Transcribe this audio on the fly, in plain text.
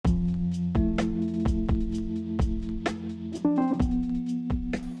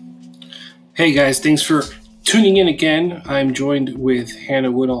Hey guys, thanks for tuning in again. I'm joined with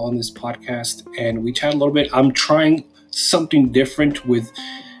Hannah Woodall on this podcast, and we chat a little bit. I'm trying something different with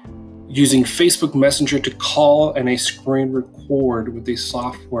using Facebook Messenger to call and I screen record with a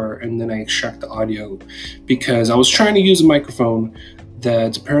software, and then I extract the audio because I was trying to use a microphone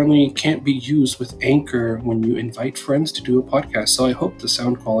that apparently can't be used with Anchor when you invite friends to do a podcast. So I hope the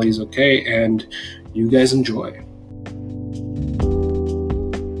sound quality is okay and you guys enjoy.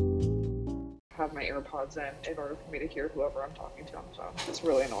 Have my AirPods in order for me to hear whoever I'm talking to on the phone. It's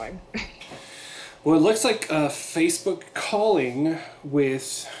really annoying. Well, it looks like Facebook calling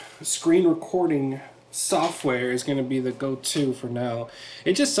with screen recording software is going to be the go-to for now.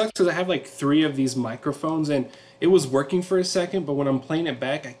 It just sucks because I have like 3 of these microphones and it was working for a second, but when I'm playing it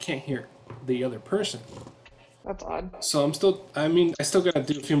back, I can't hear the other person. That's odd. So I still got to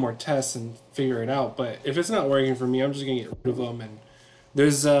do a few more tests and figure it out, but if it's not working for me, I'm just going to get rid of them. And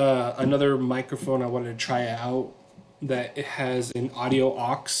there's another microphone I wanted to try out that it has an audio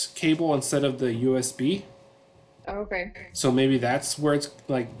aux cable instead of the USB. Okay. So maybe that's where it's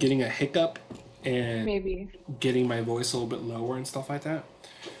like getting a hiccup and Maybe. getting my voice a little bit lower and stuff like that.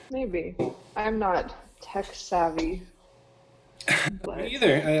 Maybe. I'm not tech savvy. But Me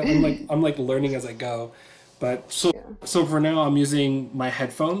either. I'm like learning as I go. But yeah. so for now I'm using my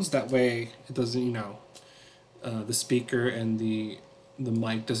headphones. That way it doesn't, the speaker and the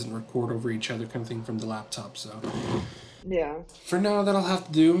mic doesn't record over each other kind of thing from the laptop. So Yeah. for now that'll have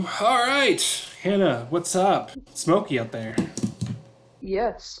to do. All right, Hannah, what's up? It's smoky out there.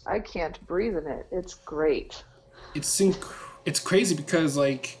 Yes, I can't breathe in it. It's great. It's crazy because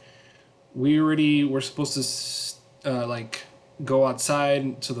like we're supposed to like go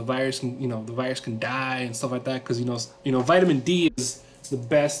outside so the virus can die and stuff like that because vitamin D is the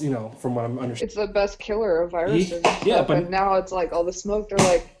best, from what I'm understanding. It's the best killer of viruses and stuff. Yeah, but and now it's like all the smoke, they're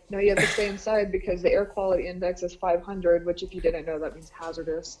like, no, you have to stay inside because the air quality index is 500, which if you didn't know, that means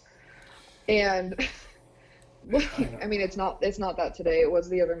hazardous. And I mean, it's not that today. It was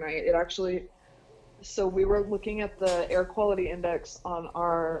the other night. It actually, so we were looking at the air quality index on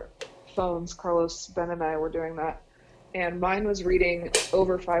our phones. Carlos, Ben, and I were doing that. And mine was reading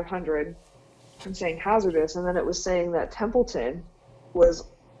over 500 and saying hazardous. And then it was saying that Templeton was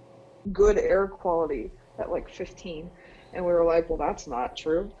good air quality at like 15. And we were like, well, that's not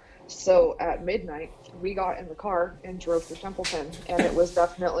true. So at midnight, we got in the car and drove to Templeton. And it was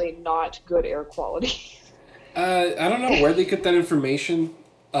definitely not good air quality. I don't know where they get that information.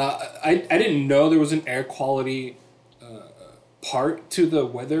 I didn't know there was an air quality part to the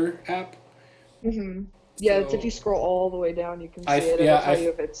weather app. Mm-hmm. Yeah, So it's if you scroll all the way down, you can see it. It'll tell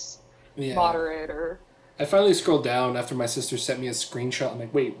you if it's moderate or... I finally scrolled down after my sister sent me a screenshot. I'm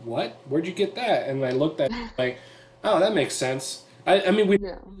like, wait, what? Where'd you get that? And I looked at it like, oh, that makes sense. I mean, we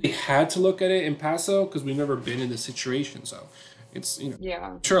really had to look at it in Paso because we've never been in this situation. So it's,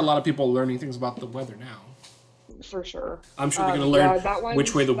 I'm sure a lot of people are learning things about the weather now. For sure. I'm sure they're going to learn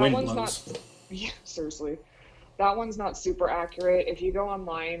which way the wind blows. Yeah, seriously. That one's not super accurate. If you go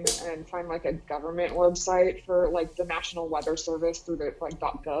online and find like a government website for like the National Weather Service through the like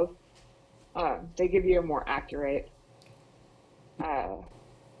 .gov, they give you a more accurate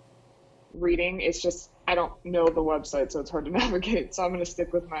reading. It's just I don't know the website, so it's hard to navigate. So I'm going to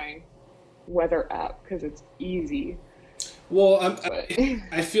stick with my weather app because it's easy. Well,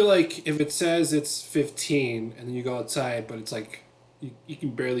 I feel like if it says it's 15 and then you go outside, but it's like you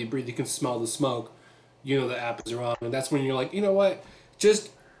can barely breathe, you can smell the smoke, the app is wrong. And that's when you're like, you know what?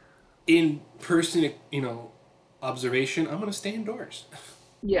 Just in person, observation, I'm going to stay indoors.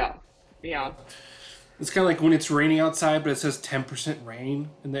 Yeah. Yeah. It's kind of like when it's raining outside, but it says 10% rain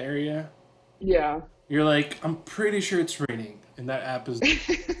in the area. Yeah. You're like, I'm pretty sure it's raining. And that app is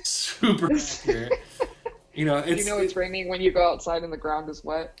super accurate. It's raining when you go outside and the ground is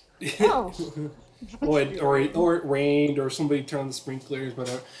wet. Oh. or it rained, or somebody turned on the sprinklers,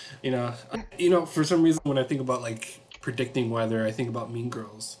 whatever. For some reason, when I think about like predicting weather, I think about Mean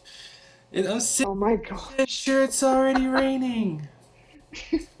Girls. And I'm oh my god! Sure, it's already raining.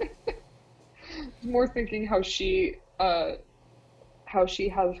 More thinking how she has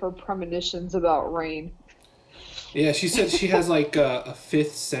her premonitions about rain. Yeah, she said she has like a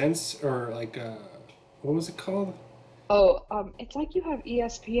fifth sense, or like what was it called? Oh, it's like you have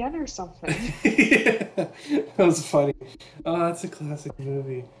ESPN or something. Yeah, that was funny. Oh, that's a classic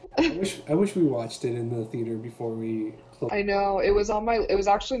movie. I wish we watched it in the theater before we closed. I know it was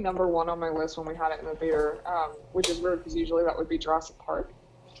actually number 1 on my list when we had it in the theater, which is weird because usually that would be Jurassic Park.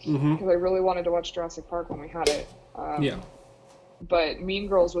 Because I really wanted to watch Jurassic Park when we had it. Yeah. But Mean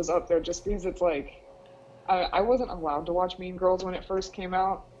Girls was up there just because it's like I wasn't allowed to watch Mean Girls when it first came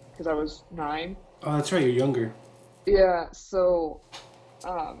out because I was 9. Oh, that's right. You're younger. Yeah, so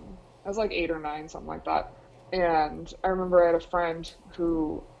I was like 8 or 9, something like that. And I remember I had a friend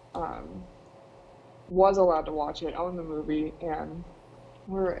who um, was allowed to watch it, owned the movie, and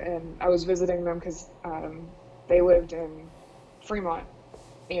I was visiting them because they lived in Fremont,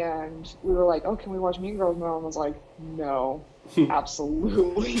 and we were like, "Oh, can we watch Mean Girls?" And my mom was like, "No,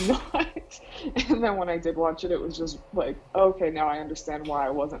 absolutely not." And then when I did watch it, it was just like, "Okay, now I understand why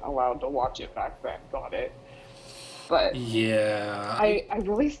I wasn't allowed to watch it back then." Got it. But Yeah. I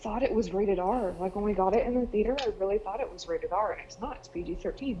really thought it was rated R. Like when we got it in the theater, I really thought it was rated R, and it's not. It's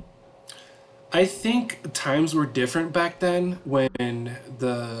PG-13. I think times were different back then when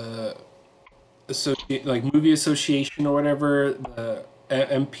the like movie association or whatever, the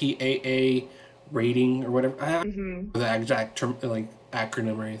MPAA rating or whatever. I don't Mm-hmm. know the exact term, like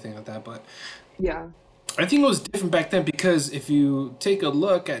acronym or anything like that, but Yeah. I think it was different back then because if you take a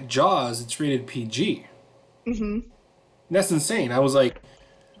look at Jaws, it's rated PG. Mm-hmm. That's insane. I was like,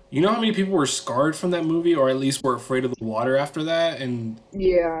 you know how many people were scarred from that movie, or at least were afraid of the water after that, and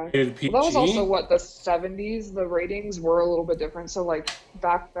Yeah. rated Well, that was also PG? what the 70s, the ratings were a little bit different. So like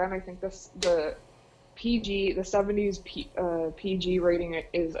back then, I think the PG, the 70s PG rating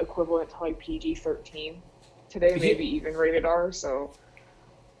is equivalent to like PG-13. Today, Yeah, maybe even rated R. So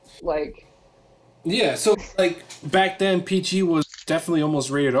like, yeah. So like back then, PG was definitely almost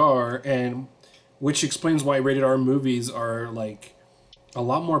rated R, and which explains why rated R movies are like a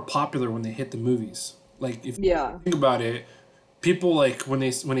lot more popular when they hit the movies. Like if you yeah, think about it, people like when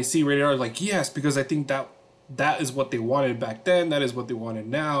they see rated R, like yes, because I think that is what they wanted back then. That is what they wanted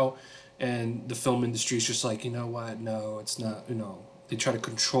now, and the film industry is just like, you know what? No, it's not. You know, they try to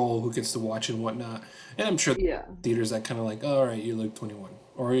control who gets to watch it and whatnot. And I'm sure yeah, theaters that kind of like, oh, all right, you look 21,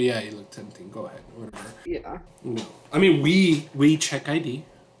 or yeah, you look 17. Go ahead, or whatever. yeah. No, I mean we check ID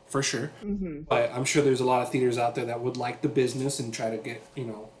for sure, Mm-hmm. but I'm sure there's a lot of theaters out there that would like the business and try to get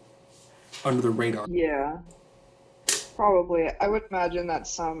under the radar. Yeah, probably. I would imagine that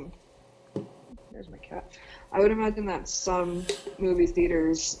some, there's my cat. I would imagine that some movie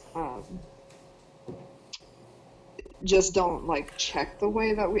theaters just don't like check the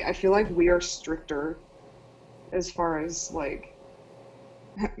way that I feel like we are stricter as far as like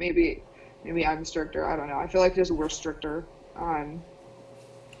maybe maybe I'm stricter. I don't know. I feel like just we're stricter on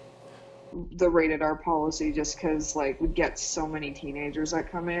the rated R policy just because like we get so many teenagers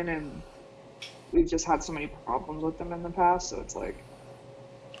that come in and we've just had so many problems with them in the past. So it's like,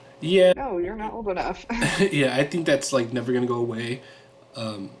 Yeah, no, you're not old enough. yeah, I think that's like never gonna go away.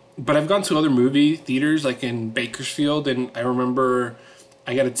 But I've gone to other movie theaters, like in Bakersfield, and I remember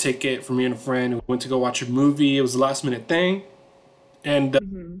I got a ticket for me and a friend. We went to go watch a movie. It was a last minute thing, and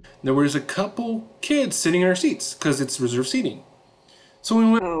Hmm. there was a couple kids sitting in our seats because it's reserved seating. So we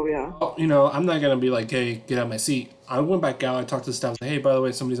went. Oh yeah. I'm not gonna be like, hey, get out of my seat. I went back out. I talked to the staff. I was like, hey, by the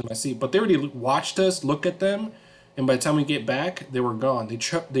way, somebody's in my seat. But they already watched us look at them, and by the time we get back, they were gone.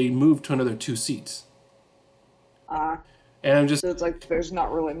 They moved to another two seats, Uh, and I'm just so it's like there's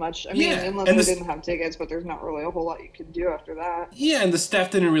not really much. I mean, yeah. unless And they this didn't have tickets, but there's not really a whole lot you can do after that. Yeah, and the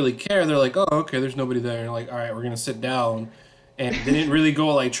staff didn't really care. They're like, "Oh, okay, there's nobody there." And like, "All right, we're gonna sit down," and they didn't really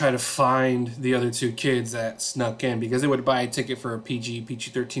go like try to find the other two kids that snuck in because they would buy a ticket for a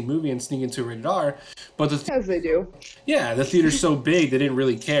PG-13 movie and sneak into a rated R. But As they do. yeah, the theater's so big they didn't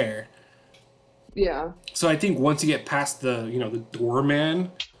really care. Yeah. So I think once you get past the the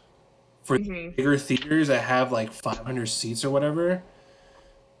doorman for Hmm. bigger theaters that have like 500 seats or whatever,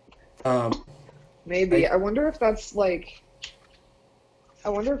 um, Maybe. I I wonder if that's like, I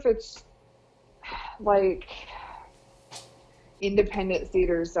wonder if it's like independent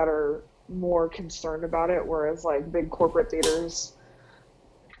theaters that are more concerned about it, whereas like big corporate theaters,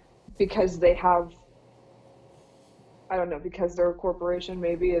 because they have, I don't know, because they're a corporation,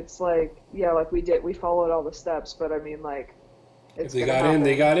 maybe it's like, yeah, like we followed all the steps, but I mean, like, if it's they gonna got in,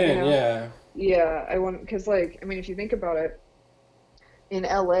 they happen, got you in. know? Yeah, Yeah, I want, because like, I mean, if you think about it, in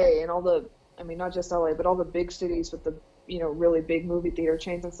LA and all the, I mean, not just LA, but all the big cities with the, really big movie theater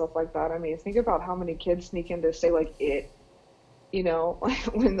chains and stuff like that. I mean, think about how many kids sneak in to say like it, like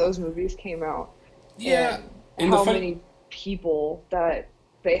when those movies came out, yeah. and And the how funny, many people that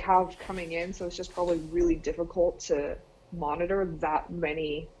they have coming in. So it's just probably really difficult to monitor that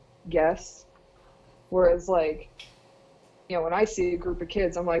many guests. Whereas like, when I see a group of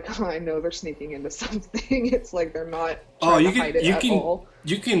kids, I'm like, oh, I know they're sneaking into something. It's like they're not oh, trying to hide it at all.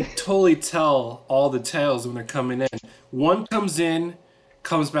 you can totally tell all the tails when they're coming in. One comes in,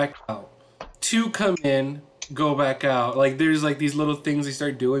 comes back out. Two come in, go back out. Like there's like these little things they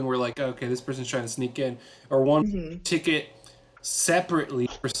start doing where like, okay, this person's trying to sneak in, or one Hmm. ticket. separately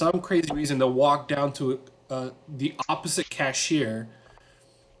for some crazy reason. They'll walk down to the opposite cashier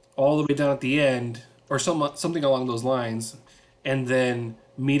all the way down at the end, or something along those lines, and then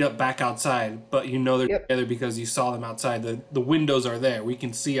meet up back outside. But you know they're Yep. together because you saw them outside. The windows are there. We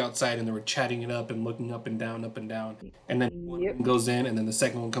can see outside, and they were chatting it up and looking up and down. And then one of them Yep. goes in, and then the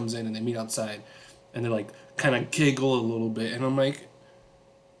second one comes in, and they meet outside, and they like kind of giggle a little bit. And I'm like,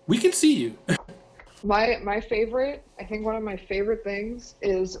 we can see you. My favorite, I think one of my favorite things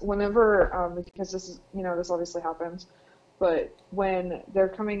is whenever, because this is, this obviously happens, but when they're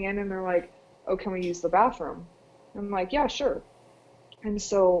coming in and they're like, "Oh, can we use the bathroom?" I'm like, "Yeah, sure." And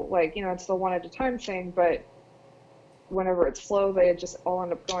so, like, it's the one at a time thing, but whenever it's slow, they just all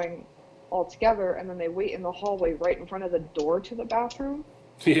end up going all together, and then they wait in the hallway right in front of the door to the bathroom.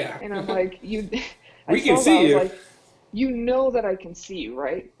 Yeah, And I'm like, I we can saw that, I see was you. like, "You know that I can see you,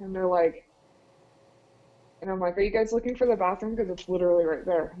 right?" And they're like, and I'm like, "Are you guys looking for the bathroom? Because it's literally right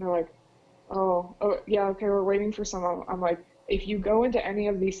there." And they're like, oh, yeah, okay, we're waiting for someone. I'm like, "If you go into any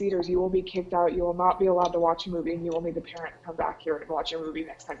of these theaters, you will be kicked out. You will not be allowed to watch a movie, and you will need the parent to come back here and watch a movie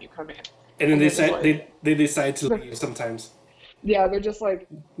next time you come in." And then And they they're just decide like, they decide to they're, leave sometimes. yeah, they're just like,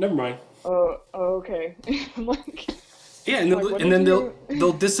 Never mind. oh, okay." I'm like, Yeah, "What and did then you?"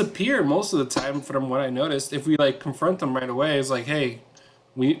 they'll disappear most of the time. From what I noticed, if we like confront them right away, it's like, hey,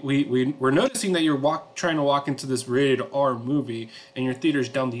 we're noticing that you're trying to walk into this rated R movie, and your theater's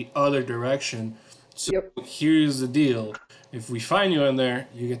down the other direction. So Yep, here's the deal: if we find you in there,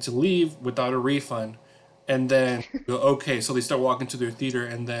 you get to leave without a refund. And then go, okay, so they start walking to their theater,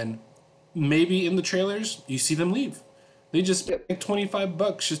 and then maybe in the trailers you see them leave. They just spent yep, like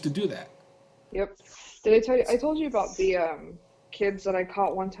 $25 just to do that. yep. Did I tell you? I told you about the kids that I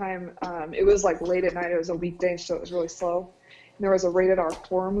caught one time. It was like late at night. It was a weekday, so it was really slow. And there was a rated R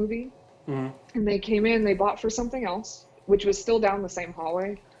horror movie, Hmm. and they came in. They bought for something else, which was still down the same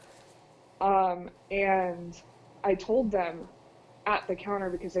hallway. And I told them at the counter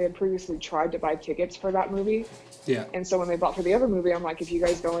because they had previously tried to buy tickets for that movie. Yeah. And so when they bought for the other movie, I'm like, "If you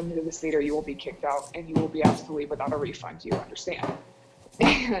guys go into this theater, you will be kicked out and you will be asked to leave without a refund. Do you understand?"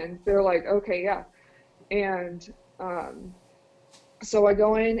 And they're like, "Okay, yeah." And so I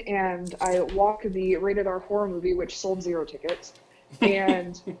go in and I walk the rated R horror movie, which sold zero tickets.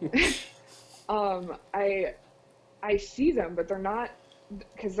 And I see them, but they're not,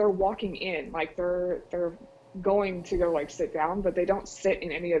 because they're walking in, like they're going to go like sit down, but they don't sit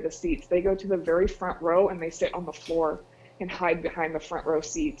in any of the seats. They go to the very front row and they sit on the floor and hide behind the front row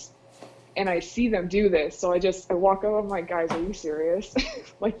seats. And I see them do this, so I walk up. I'm like, "Guys, are you serious?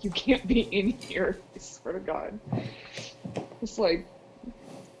 Like, you can't be in here. I swear to God." It's like,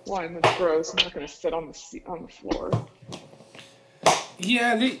 one, that's gross. I'm not gonna sit on the seat on the floor.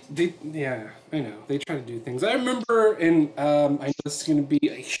 Yeah, yeah, I know. They try to do things. I remember, and I know this is going to be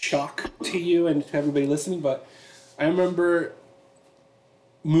a shock to you and to everybody listening, but I remember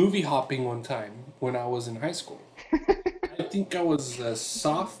movie hopping one time when I was in high school. I think I was a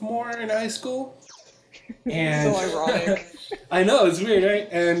sophomore in high school, and So ironic. I know it's weird, right?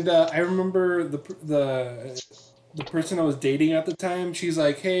 And I remember the person I was dating at the time. She's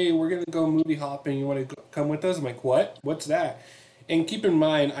like, "Hey, we're gonna go movie hopping. You want to come with us?" I'm like, "What? What's that?" And keep in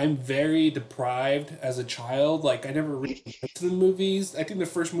mind, I'm very deprived as a child. Like, I never really went to the movies. I think the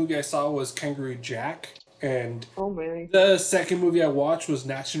first movie I saw was Kangaroo Jack, and Oh man. the second movie I watched was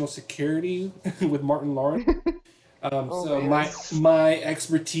National Security with Martin Lawrence. Oh So man. my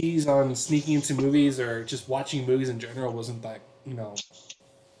expertise on sneaking into movies or just watching movies in general wasn't that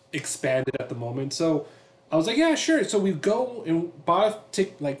expanded at the moment. So I was like, yeah, sure. So we go and bought a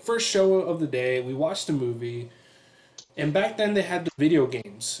tick like first show of the day. We watched the movie, and back then they had the video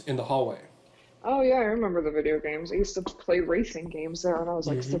games in the hallway. Oh yeah, I remember the video games. I used to play racing games there when I was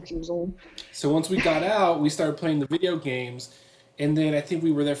like 6 years old. So once we got out, we started playing the video games, and then I think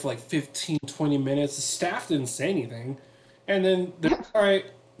we were there for like 15, 20 minutes. The staff didn't say anything, and then they're like, all right,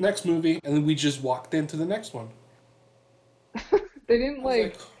 next movie, and then we just walked into the next one. They didn't I was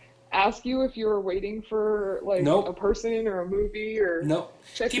like, like ask you if you were waiting for like a nope, person or a movie or nope.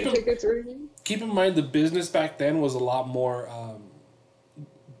 check Keep your in tickets or anything. keep in mind the business back then was a lot more.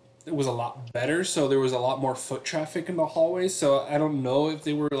 It was a lot better, so there was a lot more foot traffic in the hallways. So I don't know if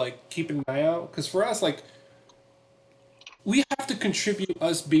they were like keeping an eye out, because for us, like we have to contribute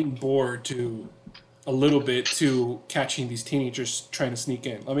us being bored to a little bit to catching these teenagers trying to sneak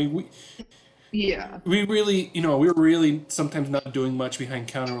in. I mean, Yeah. we really, we were really sometimes not doing much behind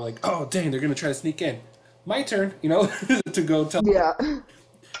counter. We're like, oh dang, they're gonna try to sneak in. My turn, to go tell Yeah.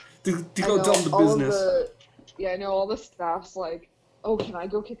 to I go tell know them the all of business. the, yeah, I know all the staff's like, oh, can I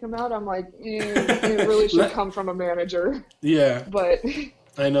go kick him out? I'm like, it really should Let- come from a manager. yeah, But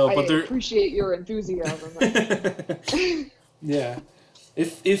I know, I but they're appreciate your enthusiasm. yeah.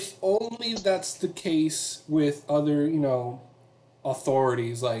 If only that's the case with other,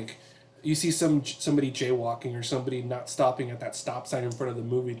 authorities. Like, you see somebody jaywalking or somebody not stopping at that stop sign in front of the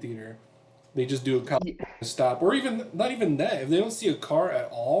movie theater. They just do a couple Yeah. stop, or even not even that. If they don't see a car at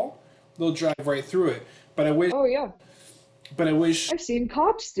all, they'll drive right through it. But I wish, Oh yeah, but I wish, I've seen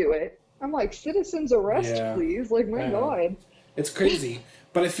cops do it. I'm like, citizens arrest, yeah, please. Like, my I know. God. It's crazy.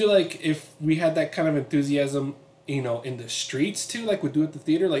 But I feel like if we had that kind of enthusiasm, in the streets too, like we do at the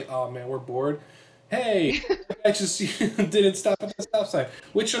theater, like, oh man, we're bored. Hey, I just didn't stop at the stop sign,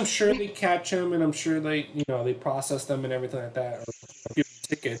 which I'm sure they catch him, and I'm sure they process them and everything like that, or give them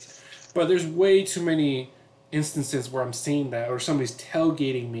tickets. But there's way too many instances where I'm seeing that, or somebody's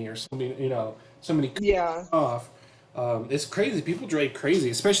tailgating me, or somebody cutting Yeah. off. It's crazy. People drive crazy,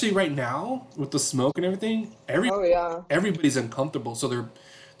 especially right now with the smoke and everything. Oh yeah. Everybody's uncomfortable, so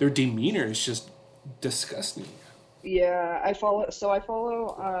their demeanor is just disgusting. Yeah. I follow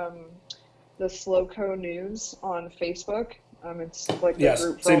the Slowco News on Facebook. It's like the Yes,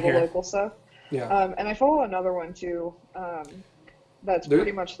 group for same all the here. local stuff. Yeah. And I follow another one too. That's There,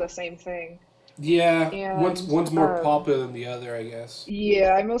 pretty much the same thing. yeah, one's And one's more popular than the other, I guess.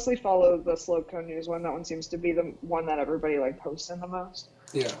 yeah, I mostly follow the Slowco News one. That one seems to be the one that everybody like posts in the most.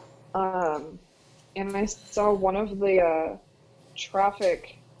 Yeah. Um, and I saw one of the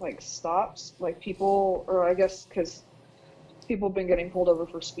traffic like stops, like people, or I guess because people have been getting pulled over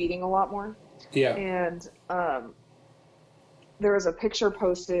for speeding a lot more. Yeah. And there was a picture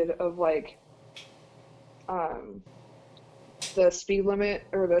posted of like um, the speed limit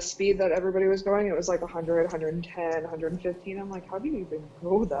or the speed that everybody was going. It was like 100, 110, 115. I'm like, how do you even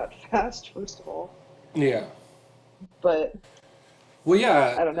go that fast, first of all? Yeah. But Well,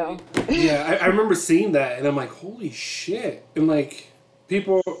 yeah. I don't know. Yeah, I remember seeing that, and I'm like, holy shit. And like,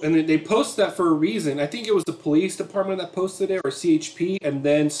 people, and they post that for a reason. I think it was the police department that posted it, or CHP, and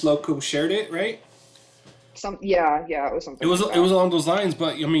then Slowco shared it, right? Yeah, it was It something was like it was that. along those lines,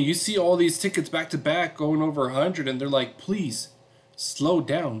 but I mean, you see all these tickets back to back going over 100, and they're like, please, slow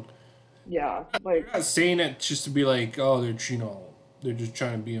down. Yeah, They're like not saying it just to be like, oh, they're just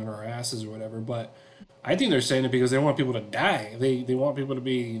trying to be on our asses or whatever. But I think they're saying it because they want people to die. They want people to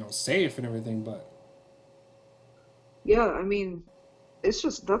be safe and everything. But yeah, I mean, it's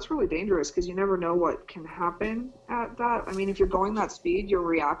just that's really dangerous because you never know what can happen at that. I mean, if you're going that speed, your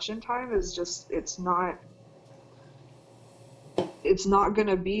reaction time is just it's not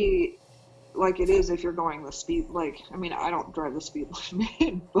gonna be like it is if you're going the speed like I mean, I don't drive the speed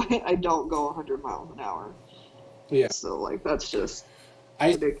limit, but I don't go 100 miles an hour. yeah, So like that's just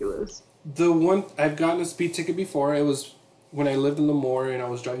I ridiculous. the one I've gotten a speed ticket before. It was when I lived in Lemoore and I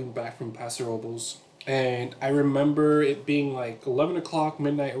was driving back from Paso Robles, and I remember it being like 11 o'clock,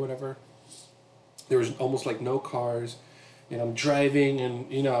 midnight or whatever. There was almost like no cars, and I'm driving,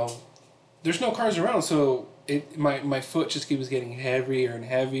 and there's no cars around, so my foot just keeps getting heavier and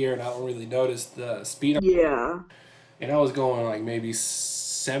heavier, and I don't really notice the speed. Yeah. And I was going like maybe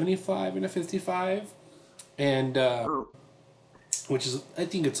 75 and a 55, and Oh, which is I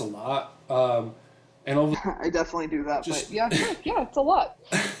think it's a lot. And all I definitely do that, but just yeah, yeah, it's a lot.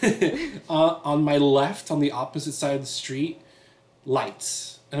 on my left, on the opposite side of the street,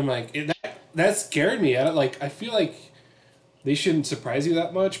 lights, and I'm like that scared me. I feel like they shouldn't surprise you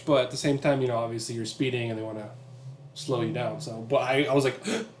that much, but at the same time, obviously you're speeding and they want to slow you down. So, but I was like,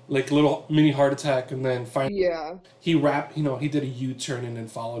 like a little mini heart attack, and then finally Yeah. he did a U-turn and then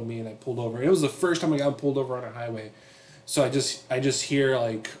followed me, and I pulled over. It was the first time I got pulled over on a highway, so I just hear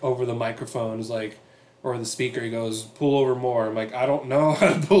like over the microphones like. Or the speaker, he goes, pull over more. I'm like, I don't know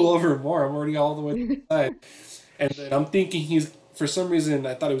how to pull over more. I'm already all the way to the side. And then I'm thinking for some reason,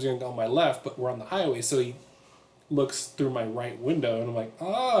 I thought he was going to go on my left, but we're on the highway. So he looks through my right window, and I'm like,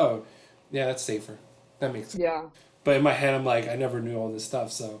 oh, yeah, that's safer. That makes sense. Yeah. But in my head, I'm like, I never knew all this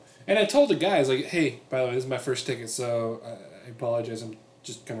stuff. So, and I told the guys, like, hey, by the way, this is my first ticket, so I apologize. I'm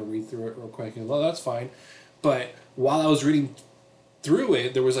just going to read through it real quick. And, well, that's fine. But while I was reading through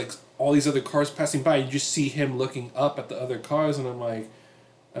it, there was like all these other cars passing by. You just see him looking up at the other cars, and I'm like,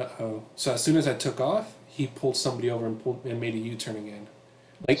 uh oh. So as soon as I took off, he pulled somebody over and made a U-turn again.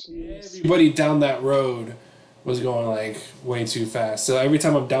 Like Jeez. everybody down that road was going like way too fast. So every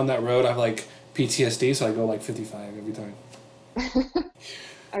time I'm down that road, I have like PTSD, so I go like 55 every time.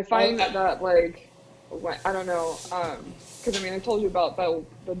 I Uh, find that like I don't know, because I mean I told you about the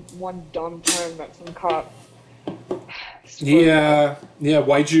one dumb time that some cop slowed down. yeah, yeah.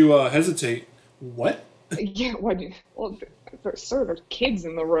 Why'd you hesitate? What? Yeah, what? Well, sir, there's kids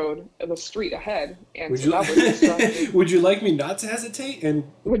in the street ahead, and Would so you that was distracting. would you like me not to hesitate? And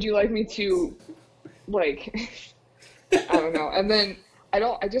Would you like me to, like, I don't know. And then I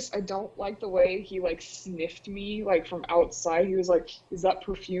don't like the way he like sniffed me like from outside. He was like, "Is that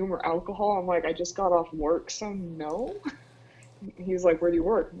perfume or alcohol?" I'm like, "I just got off work, so no." He's like, "Where do you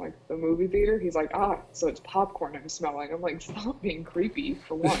work?" I'm like, "The movie theater." He's like, "Ah, so it's popcorn I'm smelling." I'm like, "Stop being creepy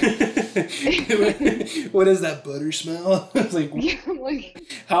for one." what is that butter smell? It's like, Yeah, I'm like,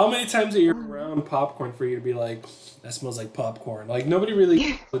 how many times are you around popcorn for you to be like, that smells like popcorn? Like nobody really knows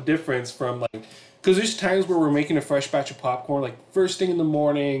yeah, the difference from like, because there's times where we're making a fresh batch of popcorn, like first thing in the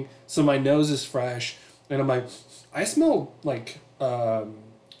morning, so my nose is fresh, and I'm like, I smell like,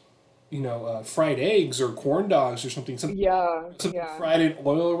 fried eggs or corn dogs or something yeah, something yeah. fried in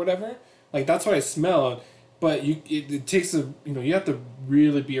oil or whatever. Like that's what I smell. But it takes you have to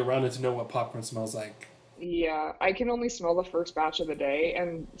really be around it to know what popcorn smells like. Yeah, I can only smell the first batch of the day,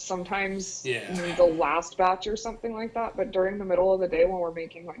 and sometimes Yeah. the last batch or something like that. But during the middle of the day when we're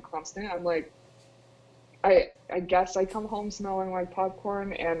making like constant, I'm like, I guess I come home smelling like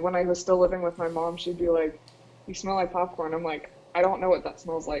popcorn. And when I was still living with my mom, she'd be like, "You smell like popcorn." I'm like, I don't know what that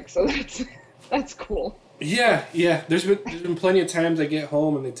smells like, so that's cool. Yeah, yeah. There's been plenty of times I get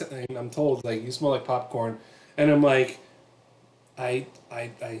home and I'm told like you smell like popcorn, and I'm like I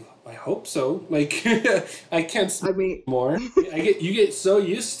hope so. Like I can't I smell mean, more. You get so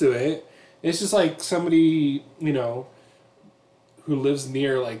used to it. It's just like somebody who lives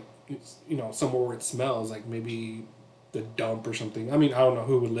near like somewhere where it smells like maybe the dump or something. I mean I don't know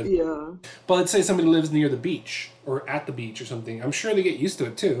who would live, yeah, but let's say somebody lives near the beach or at the beach or something. I'm sure they get used to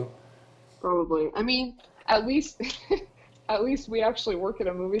it too. probably. I mean, at least at least we actually work at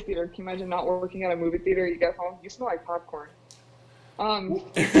a movie theater. Can you imagine not working at a movie theater? You get home, you smell like popcorn. Um,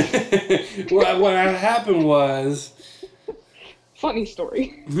 What happened was, funny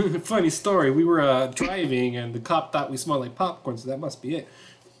story. funny story. We were driving, and the cop thought we smelled like popcorn, so that must be it.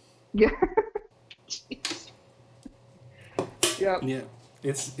 Yeah. Yep. Yeah,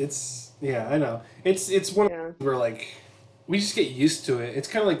 it's yeah, I know. It's one of Yeah. those where like we just get used to it. It's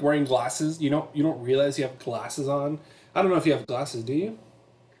kind of like wearing glasses. You don't realize you have glasses on. I don't know if you have glasses. Do you?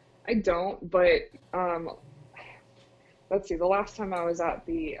 I don't, but let's see. The last time I was at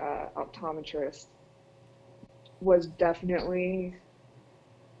the optometrist was definitely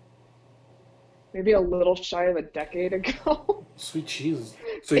maybe a little shy of a decade ago. Sweet Jesus.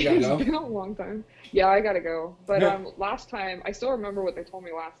 So you gotta It's go. been a long time. Yeah, I gotta go. But Yeah. last time, I still remember what they told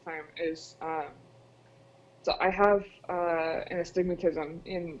me last time is so I have an astigmatism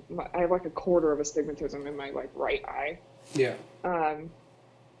I have like a quarter of astigmatism in my like right eye. Yeah. Um,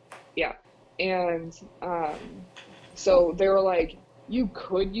 yeah, and so they were like, you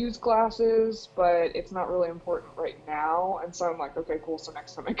could use glasses, but it's not really important right now. And so I'm like, okay, cool. So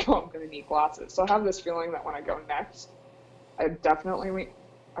next time I go, I'm gonna need glasses. So I have this feeling that when I go next, I definitely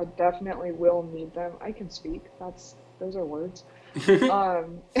will need them. I can speak. Those are words.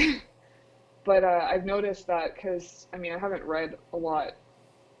 Um, but I've noticed that because I mean I haven't read a lot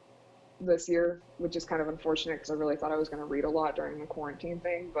this year, which is kind of unfortunate because I really thought I was going to read a lot during the quarantine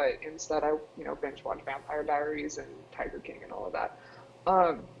thing, but instead I binge watched Vampire Diaries and Tiger King and all of that.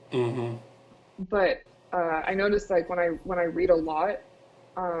 Um, Mm-hmm. but I noticed like when I read a lot,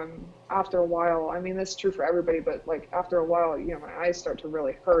 after a while, I mean, this is true for everybody, but like after a while, my eyes start to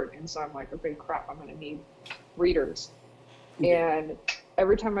really hurt. And so I'm like, okay, crap, I'm going to need readers. Yeah. And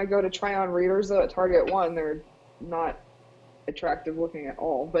every time I go to try on readers though at Target, one, they're not attractive looking at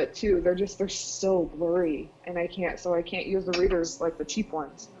all, but two, they're so blurry and I can't use the readers like the cheap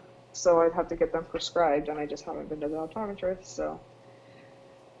ones. So I'd have to get them prescribed and I just haven't been to the optometrist, so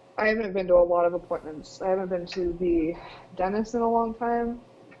I haven't been to a lot of appointments. I haven't been to the dentist in a long time.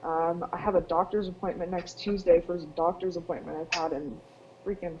 I have a doctor's appointment next Tuesday. First doctor's appointment I've had in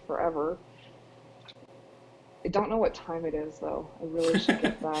freaking forever. I don't know what time it is though. I really should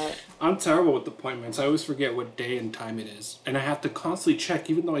get that. I'm terrible with appointments. I always forget what day and time it is. And I have to constantly check,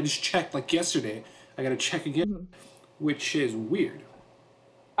 even though I just checked like yesterday. I gotta check again, Mhm. which is weird.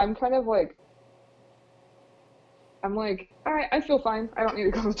 I'm kind of like, I'm like, all right, I feel fine. I don't need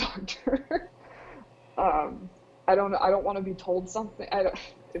to go to the doctor. um, I don't want to be told something.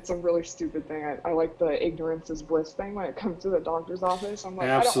 It's a really stupid thing. I like the ignorance is bliss thing when it comes to the doctor's office. I'm like,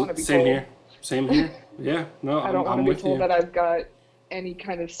 I don't want to Absolutely. be Same told. here. Same here. Yeah. No, I I'm, don't want to I'm be with told you. that I've got any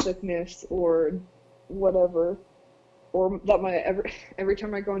kind of sickness or whatever. Or that every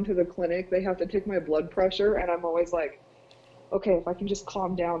time I go into the clinic, they have to take my blood pressure, and I'm always like, okay, if I can just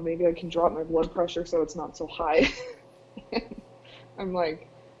calm down, maybe I can drop my blood pressure so it's not so high. I'm like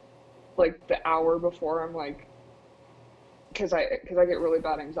the hour before, I'm like, because I get really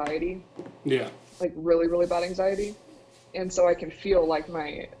bad anxiety, Yeah. like really, really bad anxiety. And so I can feel like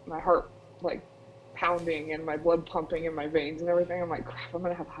my heart like pounding and my blood pumping in my veins and everything. I'm like, crap, I'm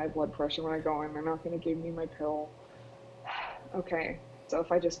gonna have high blood pressure when I go in. They're not gonna give me my pill. Okay, so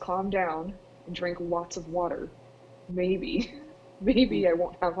if I just calm down and drink lots of water, maybe, maybe I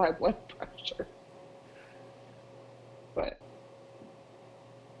won't have high blood pressure. But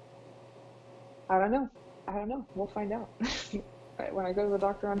I don't know. I don't know. We'll find out when I go to the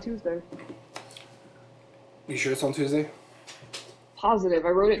doctor on Tuesday. You sure it's on Tuesday? Positive. I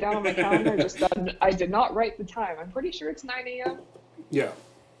wrote it down on my calendar. I did not write the time. I'm pretty sure it's 9 a.m. Yeah.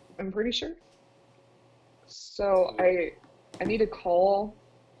 I'm pretty sure. So I need to call.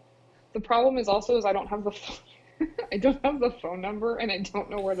 The problem is also is I don't have the phone. I don't have the phone number and I don't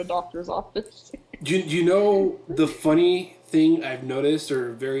know where the doctor's office is. Do you know the funny thing I've noticed,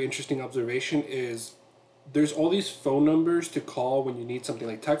 or very interesting observation, is there's all these phone numbers to call when you need something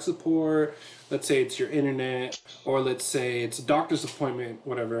like tech support. Let's say it's your internet, or let's say it's a doctor's appointment,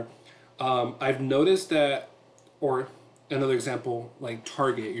 whatever. I've noticed that, or another example, like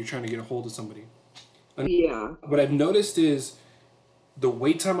Target, you're trying to get a hold of somebody. Yeah. What I've noticed is the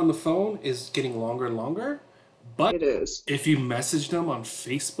wait time on the phone is getting longer and longer. But It is. if you message them on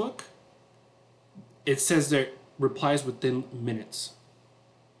Facebook, it says their replies within minutes.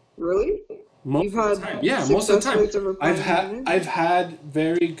 Really? Most You've of the had time. Yeah, most of the success rates of time. replying in minutes? I've had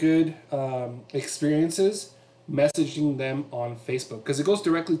very good experiences messaging them on Facebook, because it goes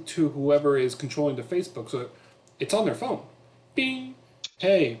directly to whoever is controlling the Facebook, so it's on their phone. Bing.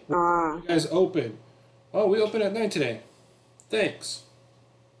 Hey, you guys open? Oh, we open at 9 today. Thanks.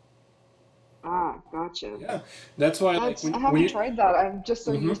 Gotcha. Yeah, that's why like I when haven't you. tried that. I'm just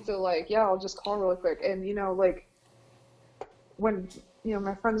so Mhm. used to like, yeah, I'll just call really quick. And like when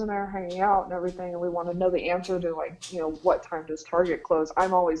my friends and I are hanging out and everything, and we want to know the answer to like, what time does Target close?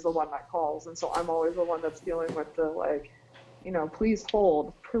 I'm always the one that calls, and so I'm always the one that's dealing with the like, please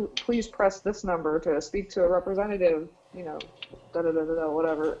hold, please press this number to speak to a representative, da da da da da,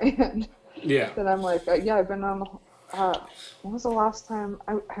 whatever. And Yeah. then I'm like, yeah, I've been on the. When was the last time?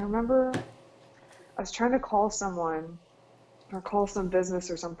 I remember I was trying to call someone or call some business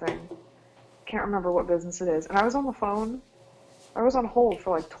or something. Can't remember what business it is. And I was on the phone. I was on hold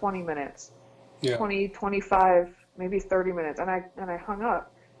for like 20 minutes, Yeah. 20, 25, maybe 30 minutes. And I hung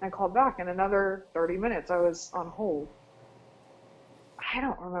up and I called back, and another 30 minutes I was on hold. I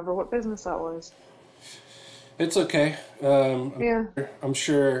don't remember what business that was. It's okay. Yeah, I'm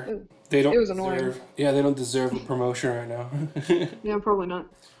sure it, they it don't was annoying. deserve. Yeah, they don't deserve the promotion right now. Yeah, probably not.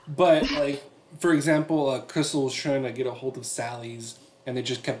 But like, for example, Crystal was trying to get a hold of Sally's, and they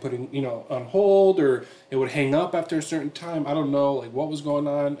just kept putting on hold, or it would hang up after a certain time. I don't know like what was going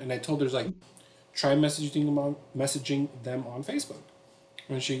on, and I told her like, try messaging them on Facebook.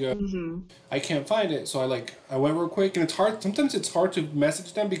 And she goes, Hmm. I can't find it. So I went real quick, and it's hard. Sometimes it's hard to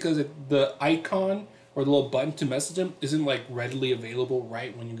message them because the icon or the little button to message them isn't like readily available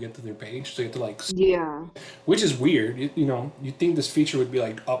right when you get to their page. So you have to like, Yeah, which is weird. You think this feature would be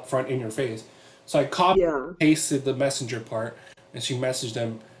like up front in your face. So I copied and yeah, pasted the messenger part, and she messaged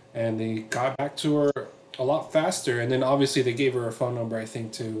them, and they got back to her a lot faster. And then obviously they gave her a phone number, I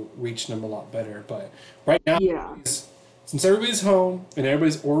think, to reach them a lot better. But right now, yeah. since everybody's home and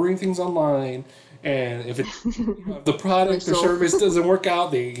everybody's ordering things online, and if if the product or So, service doesn't work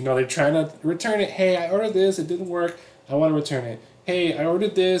out, they're trying to return it. Hey, I ordered this, it didn't work. I want to return it. Hey, I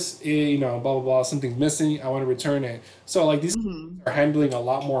ordered this, blah blah blah. Something's missing. I want to return it. So like these mhm. are handling a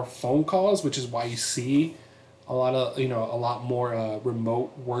lot more phone calls, which is why you see a lot of a lot more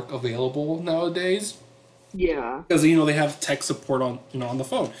remote work available nowadays, Yeah, because they have tech support on on the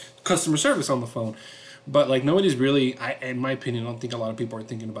phone, customer service on the phone. But like nobody's really, in my opinion, I don't think a lot of people are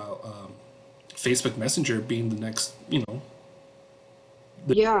thinking about Facebook Messenger being the next, the,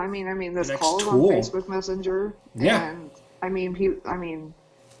 yeah. the This next call is on tool. Facebook Messenger, Yeah. and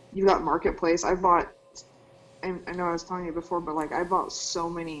you got Marketplace. I bought. I know I was telling you before, but like I bought so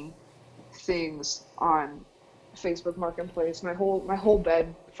many things on Facebook Marketplace. My whole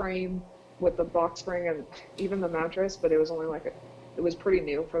bed frame with the box spring and even the mattress, but it was only like it was pretty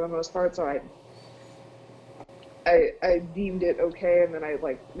new for the most part, so I deemed it okay, and then I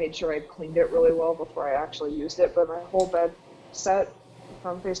like made sure I cleaned it really well before I actually used it. But my whole bed set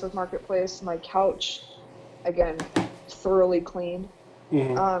from Facebook Marketplace, my couch, again, thoroughly cleaned.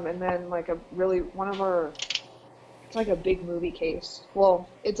 Hmm. And then like one of our, it's like a big movie case. Well,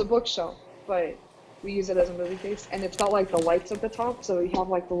 it's a bookshelf, but we use it as a movie case, and it's got like the lights at the top, so you have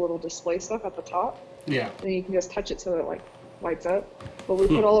like the little display stuff at the top, Yeah. and you can just touch it so it like lights up. But we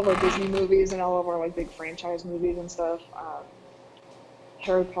put all of our Disney movies and all of our like big franchise movies and stuff,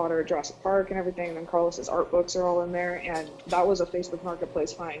 Harry Potter, Jurassic Park, and everything. And then Carlos's art books are all in there, and that was a Facebook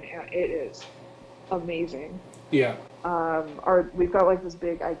Marketplace find, and it is amazing. Yeah. We've got like this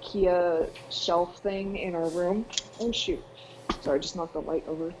big IKEA shelf thing in our room. Oh shoot! Sorry, just knocked the light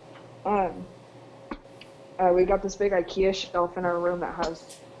over. We got this big IKEA shelf in our room that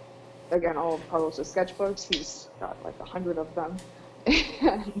has, again, all of Carlos's sketchbooks. He's got like 100 of them,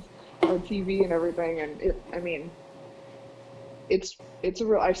 and our TV and everything. And it's a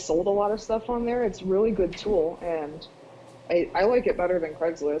real. I sold a lot of stuff on there. It's a really good tool, and I like it better than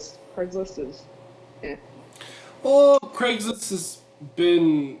Craigslist. Craigslist is, eh. Well, Craigslist has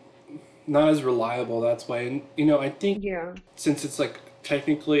been not as reliable. That's why, and I think Yeah. since it's like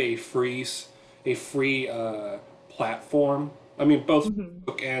technically a free platform. I mean, both Hmm.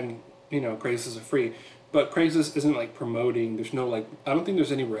 Facebook and Craigslist are free, but Craigslist isn't like promoting. There's no like. I don't think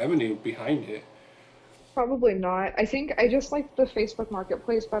there's any revenue behind it. Probably not. I think I just like the Facebook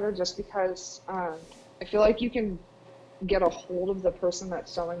Marketplace better just because I feel like you can get a hold of the person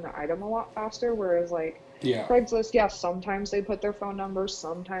that's selling the item a lot faster, whereas like Yeah. Craigslist, yeah, sometimes they put their phone number,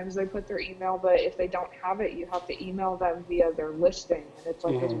 sometimes they put their email, but if they don't have it, you have to email them via their listing, and it's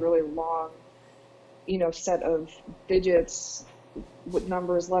like this Hmm. really long, set of digits with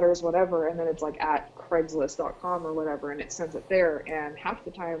numbers, letters, whatever, and then it's like at Craigslist.com or whatever, and it sends it there, and half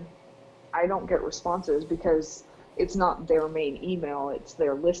the time I don't get responses because it's not their main email, it's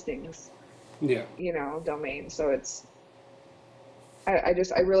their listings, Yeah. domain. So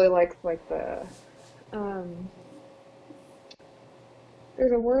I really like the, um,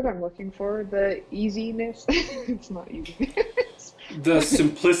 there's a word I'm looking for, the easiness. It's not easiness. The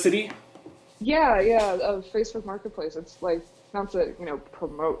simplicity. Yeah, of Facebook Marketplace. It's like, not to,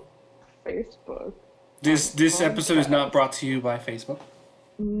 promote Facebook on This a episode is not podcast. brought to you by Facebook.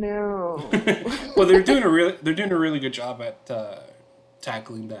 No. Well, they're doing a really good job at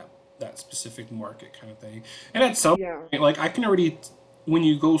tackling that specific market kind of thing. And at some Yeah. point, like I can already, when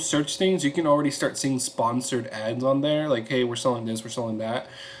you go search things, you can already start seeing sponsored ads on there. Like, hey, we're selling this, we're selling that.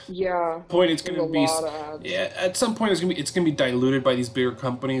 Yeah. Point, it's There's gonna a be, lot of ads. yeah. At some point, it's gonna be diluted by these bigger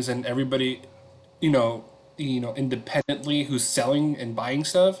companies and everybody, you know, independently who's selling and buying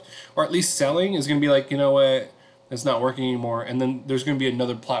stuff, or at least selling, is gonna be like, you know what, it's not working anymore. And then there's gonna be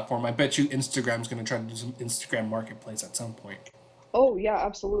another platform. I bet you Instagram's gonna try to do some Instagram marketplace at some point. Oh, yeah,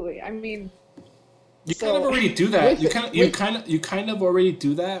 absolutely. I mean, You kind of so already do that. with with You kind of already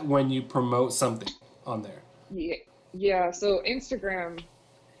do that when you promote something on there. yeah, yeah, so Instagram,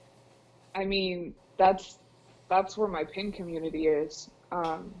 I mean, that's where my pin community is.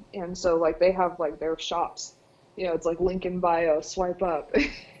 And so like they have like their shops. It's like link in bio, swipe up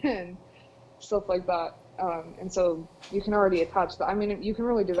and stuff like that. And so you can already attach that. I mean, you can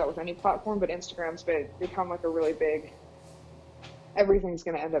really do that with any platform, but Instagram's become like a really big, everything's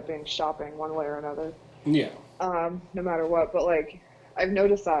going to end up being shopping one way or another, Yeah. no matter what. But like, I've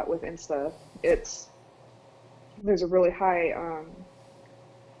noticed that with Insta, there's a really high,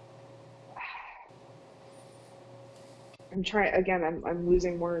 I'm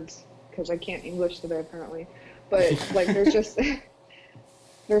losing words because I can't English today apparently. But like, there's just,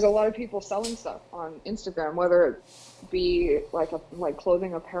 there's a lot of people selling stuff on Instagram, whether it be like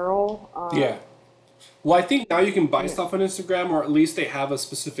clothing, apparel. Yeah. Well, I think now you can buy Yeah, stuff on Instagram, or at least they have a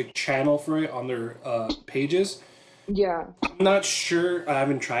specific channel for it on their pages. yeah, I'm not sure. I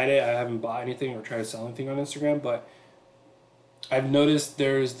haven't tried it. I haven't bought anything or tried to sell anything on Instagram, but I've noticed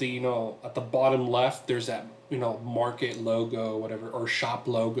there's the, at the bottom left, there's that, market logo, whatever, or shop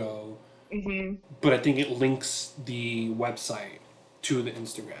logo. hmm But I think it links the website to the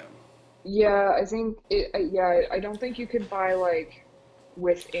Instagram. yeah. I think yeah, I don't think you could buy like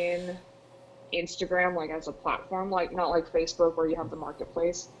within Instagram, like as a platform, like not like Facebook where you have the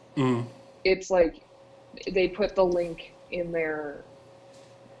marketplace. Mm. It's like they put the link in their,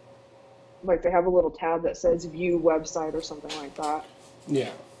 like they have a little tab that says view website or something like that. Yeah.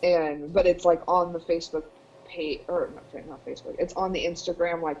 But it's like on the Facebook page, or not Facebook, it's on the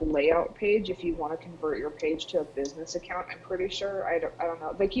Instagram like layout page if you want to convert your page to a business account. I'm pretty sure. I don't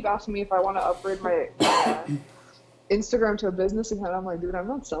know. They keep asking me if I want to upgrade my Instagram to a business account. I'm like, dude, I'm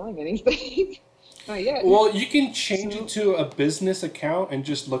not selling anything. Not yet. Well, you can change it So to a business account and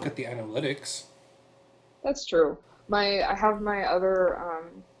just look at the analytics. that's true. I have my other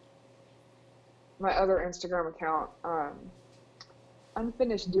Instagram account,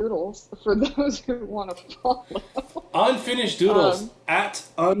 Unfinished Doodles, for those who want to follow. Unfinished doodles Um, at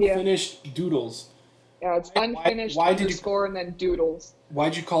yeah, unfinished doodles. yeah, it's Why? unfinished Why did you? underscore and then doodles.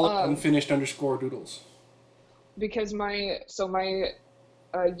 Why'd you call it Um, unfinished underscore doodles? because my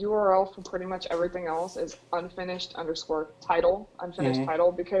URL for pretty much everything else is unfinished underscore title, unfinished Mm-hmm.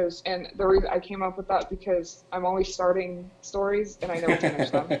 title, because, and the reason I came up with that because I'm always starting stories and I don't finish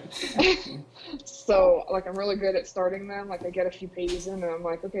them. So like I'm really good at starting them. Like I get a few pages in and I'm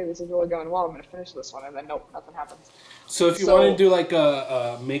like, okay, this is really going well. I'm gonna finish this one, and then nope, nothing happens. So if you want to So do like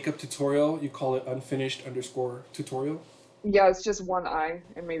a makeup tutorial, you call it unfinished underscore tutorial. yeah, it's just one eye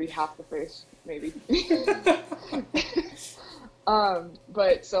and maybe half the face, maybe.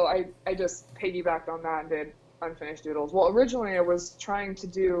 But so I just piggybacked on that and did unfinished doodles. Well, originally I was trying to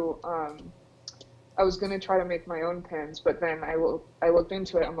do I was gonna try to make my own pins, but then I looked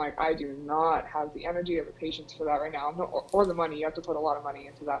into it. I'm like, I do not have the energy or the patience for that right now, or the money. You have to put a lot of money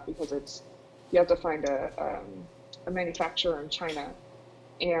into that because it's you have to find a manufacturer in China,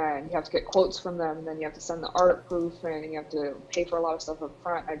 and you have to get quotes from them, and then you have to send the art proof in, and you have to pay for a lot of stuff up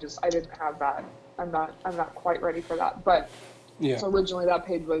front. I didn't have that. I'm not quite ready for that. But Yeah. so originally that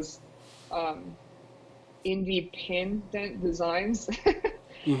page was um, indie pin designs.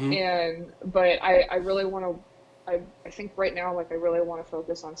 Mm-hmm. And but I really want to I think right now like I really want to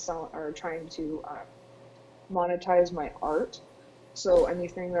focus on selling or trying to monetize my art. So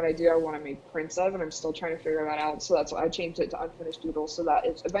anything that I do I want to make prints of, and I'm still trying to figure that out. So that's why I changed it to unfinished doodles, so that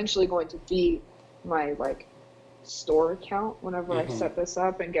it's eventually going to be my like store account whenever I Mm-hmm. set this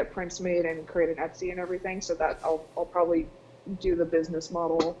up and get prints made and create an Etsy and everything. So that I'll probably do the business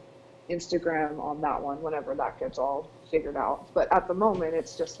model Instagram on that one whenever that gets all figured out. But at the moment,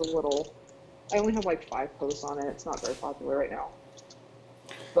 it's just a little. I only have like 5 posts on it. It's not very popular right now.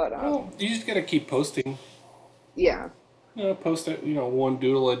 But Well, you just gotta keep posting. yeah, Post it. One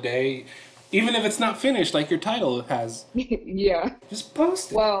doodle a day, even if it's not finished, like your title has. yeah. Just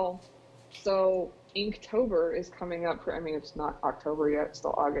post it. Well, so Inktober is coming up. I mean, it's not October yet; it's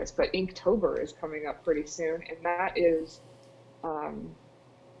still August. But Inktober is coming up pretty soon, and that is um,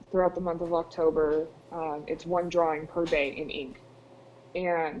 throughout the month of October. It's one drawing per day in ink,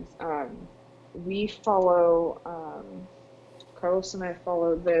 and we follow. Carlos and I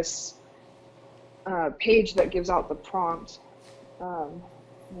follow this page that gives out the prompt. Um,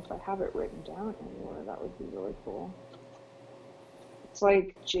 if I have it written down anywhere, that would be really cool. It's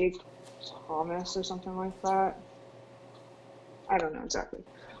like Jake Thomas or something like that. I don't know exactly.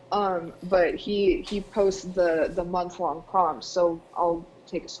 But he posts the month long prompts, so I'll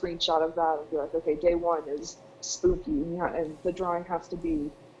take a screenshot of that and be like, okay, day one is spooky, and the drawing has to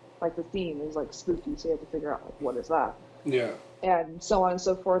be like the theme is like spooky, so you have to figure out like what is that, Yeah. and so on and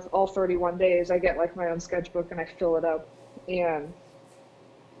so forth. All 31 days, I get like my own sketchbook and I fill it up, and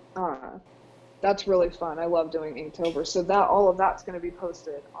uh, that's really fun. I love doing Inktober. So that all of that's going to be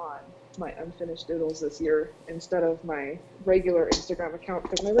posted on my unfinished doodles this year instead of my regular Instagram account,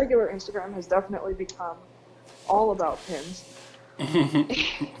 because my regular Instagram has definitely become all about pins.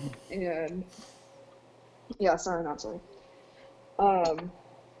 And yeah, sorry, not sorry. Um,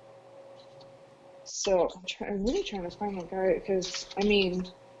 so I'm really trying to find that guy because I mean,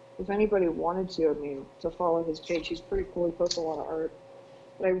 if anybody wanted to, I mean, to follow his page, he's pretty cool. He posts a lot of art,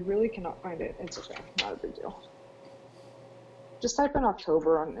 but I really cannot find it. It's okay, not a big deal. Just type in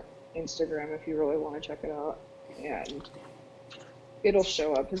October on Instagram if you really want to check it out, and it'll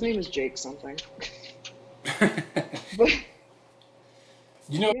show up. His name is Jake something. But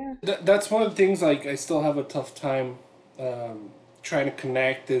You know, yeah. that's one of the things. Like, I still have a tough time trying to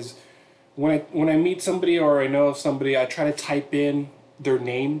connect. Is when I meet somebody or I know of somebody, I try to type in their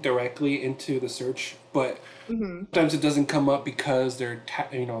name directly into the search, but Hmm. sometimes it doesn't come up because their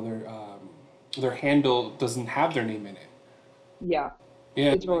handle doesn't have their name in it. Yeah,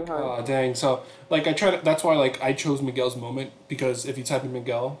 Yeah, it's really like, hard. oh dang. So like I try to. That's why like I chose Miguel's moment, because if you type in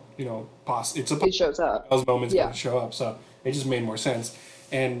Miguel, it's a It shows up. Miguel's moment's going to Yeah, show up. So it just made more sense.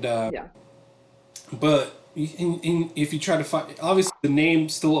 And yeah, but if you try to find, obviously the name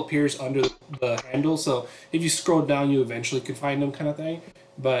still appears under the handle. So if you scroll down, you eventually can find them, kind of thing.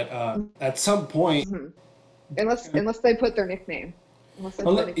 But at some point, hmm unless they put their nickname, unless they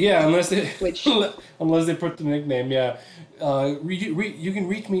put a yeah, nickname, which unless they put the nickname, yeah. You can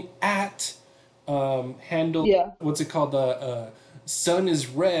reach me at handle. yeah, What's it called? The sun is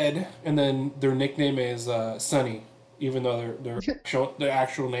red, and then their nickname is Sunny, even though their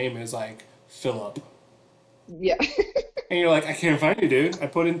actual name is like Philip. yeah, And you're like, I can't find you, dude. I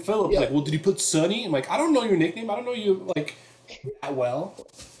put in Philip. Like, yep, well, did you put Sunny? I'm like, I don't know your nickname. I don't know you like that well.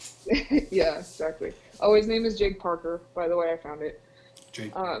 yeah, exactly. Oh, his name is Jake Parker, by the way. I found it.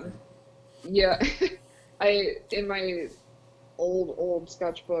 Jake Parker. Um, yeah, I in my old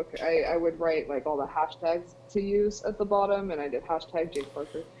sketchbook, I would write like all the hashtags to use at the bottom, and I did hashtag Jake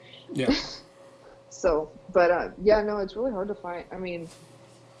Parker. Yeah. So, but yeah, no, it's really hard to find. I mean,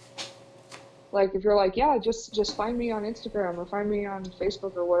 like if you're like, yeah, just find me on Instagram or find me on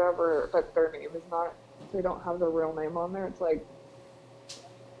Facebook or whatever, but their name is not, they don't have their real name on there. It's like,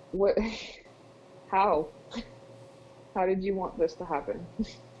 what? How? How did you want this to happen?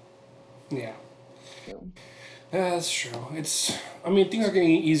 Yeah. So, Yeah, that's true. I mean, things are getting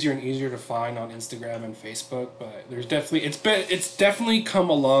easier and easier to find on Instagram and Facebook, but it's definitely come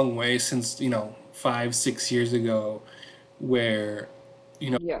a long way since, 5, 6 years ago, where,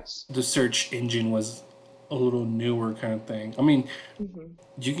 yes. the search engine was a little newer kind of thing. I mean, Hmm.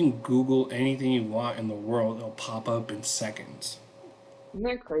 you can Google anything you want in the world, it'll pop up in seconds. Isn't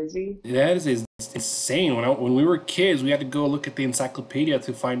that crazy? That is insane. When we were kids, we had to go look at the encyclopedia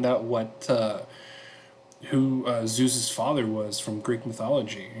to find out who Zeus's father was from Greek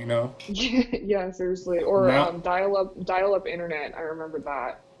mythology. Yeah, seriously. Or Now dial up internet. I remember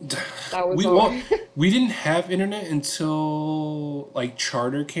that. That was we all. well we didn't have internet until like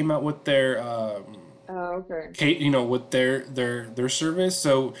Charter came out with their Okay. with their service.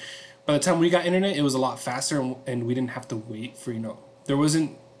 So by the time we got internet, it was a lot faster, and we didn't have to wait for there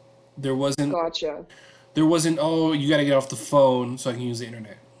wasn't there wasn't Gotcha. there wasn't oh, you got to get off the phone so I can use the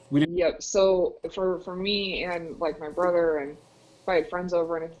internet. We didn't. Yep. So for me and like my brother and if I had friends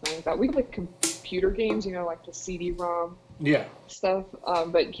over and anything like that, we could like computer games, like the CD-ROM Yeah. stuff,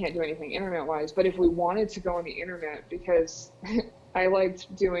 but you can't do anything internet-wise. But if we wanted to go on the internet, because I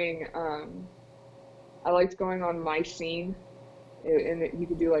liked doing, I liked going on My Scene, and you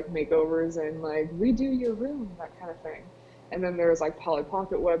could do like makeovers and like redo your room, that kind of thing. And then there's like Polly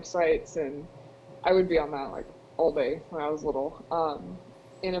Pocket websites, and I would be on that like all day when I was little.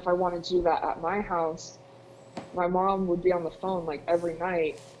 And if I wanted to do that at my house, my mom would be on the phone like every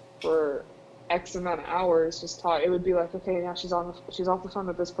night for X amount of hours, just talk. It would be like, okay, now she's off the phone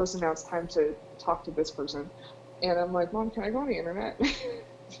with this person. Now it's time to talk to this person. And I'm like, Mom, can I go on the internet?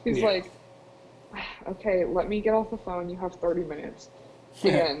 She's Yeah. like, okay, let me get off the phone. You have 30 minutes.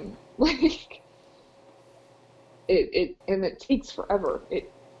 And like, and it takes forever.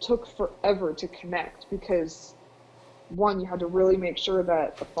 It took forever to connect because one, you had to really make sure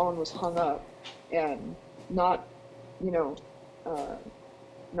that the phone was hung up and not, you know, uh,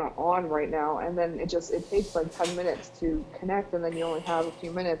 not on right now. And then it takes like 10 minutes to connect, and then you only have a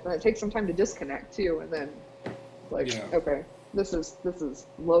few minutes, and it takes some time to disconnect too. And then like, Yeah. okay, this is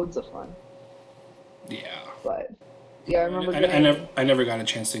loads of fun. Yeah. But yeah, I remember I never got a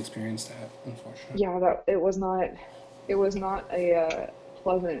chance to experience that, unfortunately. yeah, that it was not a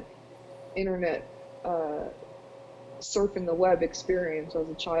pleasant internet uh, surfing the web experience as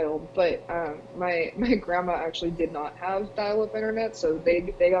a child. But my grandma actually did not have dial-up internet, so they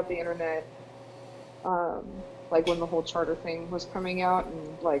got the internet um, like when the whole charter thing was coming out,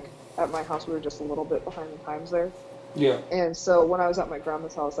 and like at my house we were just a little bit behind the times there. Yeah. And so when I was at my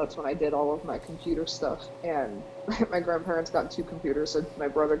grandma's house, that's when I did all of my computer stuff. And my grandparents got two computers, so my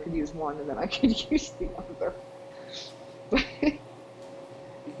brother could use one and then I could use the other.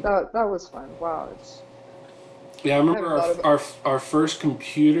 That was fun. Wow, Yeah, I I remember haven't thought about. our first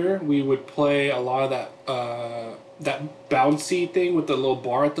computer. We would play a lot of that bouncy thing with the little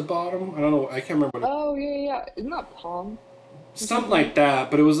bar at the bottom. I don't know. I can't remember. Oh yeah, yeah, yeah. Isn't that Palm or Something something? like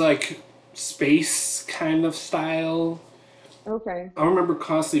that, but it was like space kind of style. Okay, I remember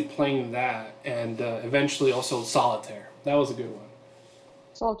constantly playing that, and eventually also solitaire. That was a good one.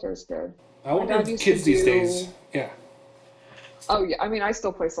 Solitaire's good. I My wonder dad if used to kids these days. do. Yeah. Oh yeah, I mean I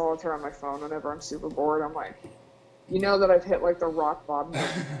still play Solitaire on my phone whenever I'm super bored. I'm like, that I've hit like the rock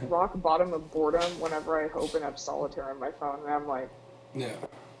bottom of boredom whenever I open up Solitaire on my phone, and I'm like. Yeah.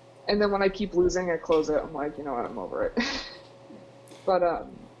 And then when I keep losing, I close it. I'm like, you know what, I'm over it. But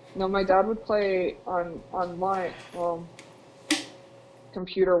no, my dad would play online. Well,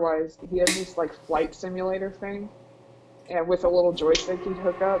 computer wise, he had this like flight simulator thing, and with a little joystick he'd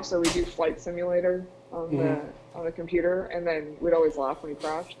hook up. So we do flight simulator on Hmm. the computer, and then we'd always laugh when he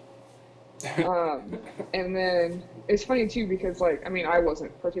crashed. And then it's funny too because like I mean I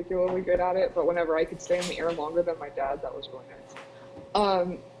wasn't particularly good at it, but whenever I could stay in the air longer than my dad, that was really nice.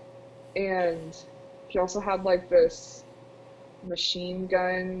 Um, and he also had like this machine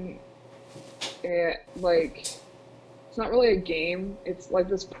gun. Like it's not really a game. It's like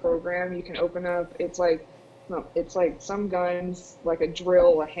this program you can open up. It's like no, it's like some guns, like a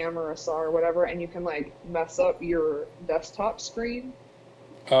drill, a hammer, a saw, or whatever, and you can like mess up your desktop screen.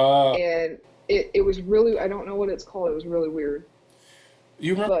 uh, And it was really, I don't know what it's called. It was really weird,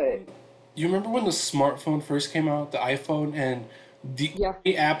 you remember but you remember when the smartphone first came out, the iPhone, and the yeah,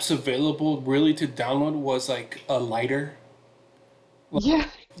 only apps available really to download was like a lighter. yeah,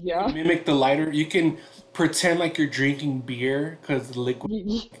 Yeah. mimic the lighter. You can pretend like you're drinking beer because the liquid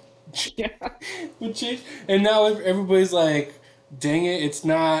Yeah. would change. And now everybody's like, dang it, it's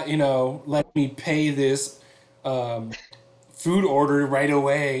not, let me pay this food order right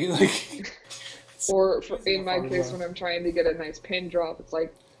away. Like, Or crazy how in my far we've case, gone. when I'm trying to get a nice pin drop, it's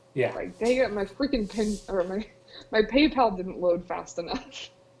Yeah. like dang it, my freaking pin or my PayPal didn't load fast enough.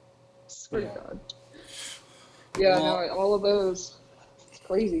 Swear to Yeah. God. Yeah, no, Well, all of those. It's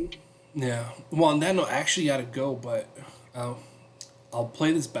crazy. yeah. Well, on that note, I actually gotta go, but I'll, I'll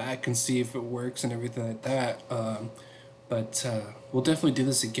play this back and see if it works and everything like that. But we'll definitely do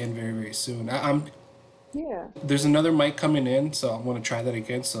this again very, very soon. I'm Yeah. There's another mic coming in, so I want to try that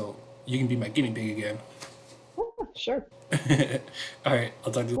again. So you can be my guinea pig again. Yeah, sure. All right,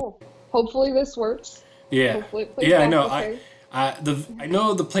 I'll talk to you. Cool. Hopefully this works. Yeah, Hopefully it plays yeah, I back know. okay. I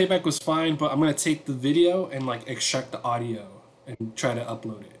know the playback was fine, but I'm gonna take the video and like extract the audio and try to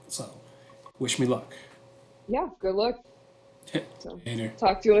upload it. So, wish me luck. Yeah, good luck. So, Later.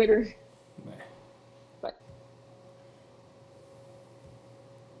 talk to you later. Bye. Bye.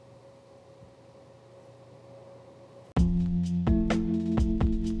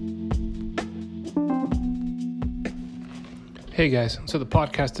 Hey guys, so the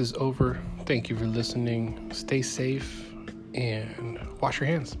podcast is over. Thank you for listening. Stay safe and wash your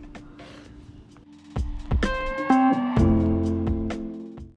hands.